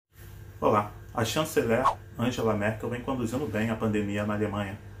Olá, a chanceler Angela Merkel vem conduzindo bem a pandemia na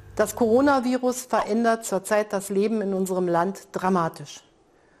Alemanha. Das Coronavirus verändert zurzeit das Leben in unserem Land dramatisch.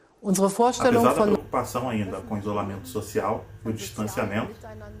 Unsere Vorstellung Apesar da von preocupação ainda com o isolamento social e o distanciamento,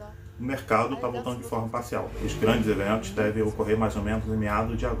 o mercado está voltando de forma parcial. Os grandes eventos devem ocorrer mais ou menos em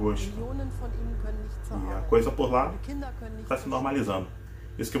meados de agosto. E a coisa por lá está se normalizando.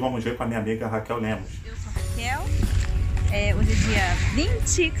 Isso que vamos ver com a minha amiga Raquel Lemos. Eu sou Raquel, hoje é dia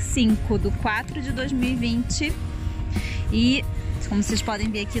 25/4/2020 e, como vocês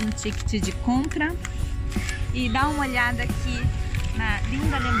podem ver aqui no ticket de compra, e dá uma olhada aqui na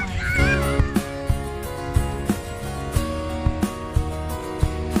linda Alemanha.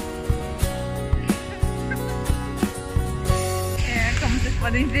 Como vocês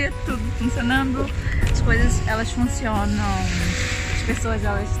podem ver, tudo funcionando, as coisas elas funcionam, as pessoas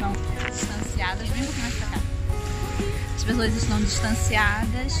elas estão distanciadas, vem um pouquinho mais pra cá. As pessoas estão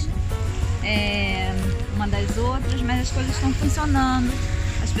distanciadas uma das outras, mas as coisas estão funcionando.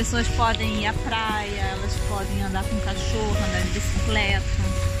 As pessoas podem ir à praia, elas podem andar com cachorro, andar de bicicleta.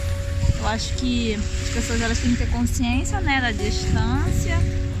 Eu acho que as pessoas elas têm que ter consciência, né, da distância.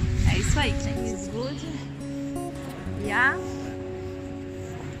 É isso aí, gente. It's good. Yeah.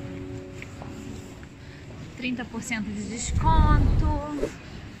 30% de desconto.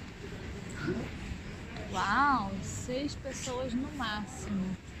 Uau, 6 pessoas no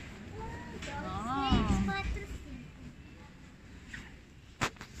máximo.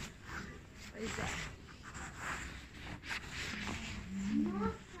 Pois é.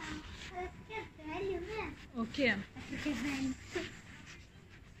 Nossa, parece que é velho, né? O quê? Acho que é velho.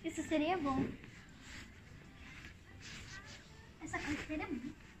 Isso seria bom. Essa carteira é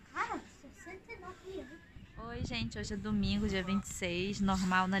muito cara, 69 reais. Oi, gente, hoje é domingo, dia 26,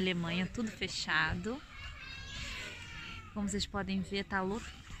 normal na Alemanha, tudo fechado. Como vocês podem ver, tá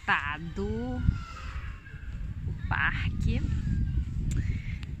lotado o parque.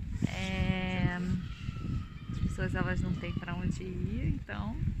 As pessoas elas não têm pra onde ir,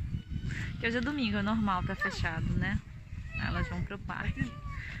 então... Porque hoje é domingo, é normal, tá fechado, né? Elas vão pro parque.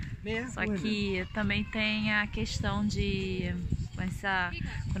 Só que também tem a questão de... Com essa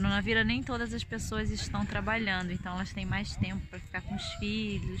coronavírus, nem todas as pessoas estão trabalhando, então elas têm mais tempo para ficar com os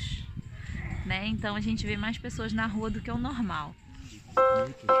filhos, né? Então a gente vê mais pessoas na rua do que o normal.